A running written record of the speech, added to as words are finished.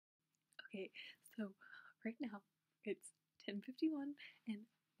Okay, so right now it's 10:51, and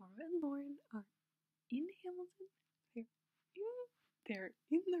Maura and Lauren are in Hamilton. They're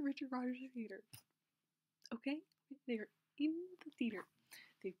in the Richard Rogers Theater. Okay, they're in the theater.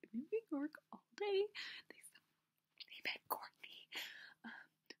 They've been in New York all day. They met Courtney. Oh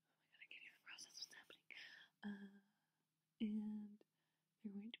my god, I can't even process what's happening. And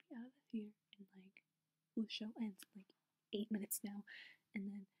they're going to be out of the theater in the show ends in 8 minutes now, and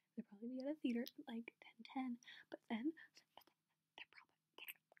then they'll probably be out of theater at 10:10. But then they're gonna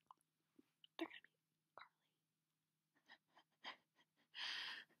meet Carly.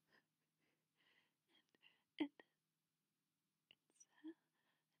 and Seth and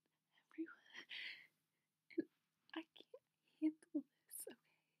everyone. And I can't handle this,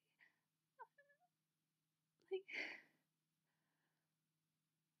 okay?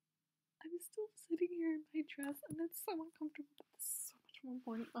 I'm still sitting here in my dress, and it's so uncomfortable, but this is so much more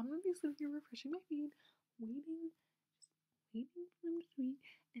important. I'm gonna be sitting here refreshing my feet, waiting for them to tweet,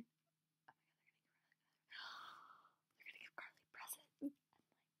 and oh my god, they're gonna give Carly a present, and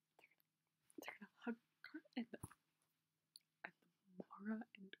they're gonna hug Carly, and the Maura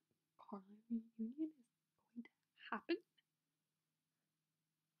and Carly reunion is going to happen.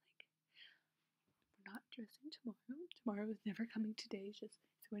 We're not dressing tomorrow. Tomorrow is never coming. Today is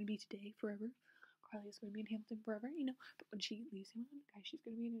it's going to be today forever. Carly is going to be in Hamilton forever, but when she leaves Hamilton, guys, she's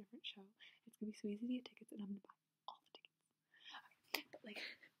going to be in a different show. It's going to be so easy to get tickets, and I'm going to buy all the tickets. Okay, but do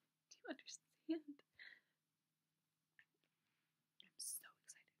you understand?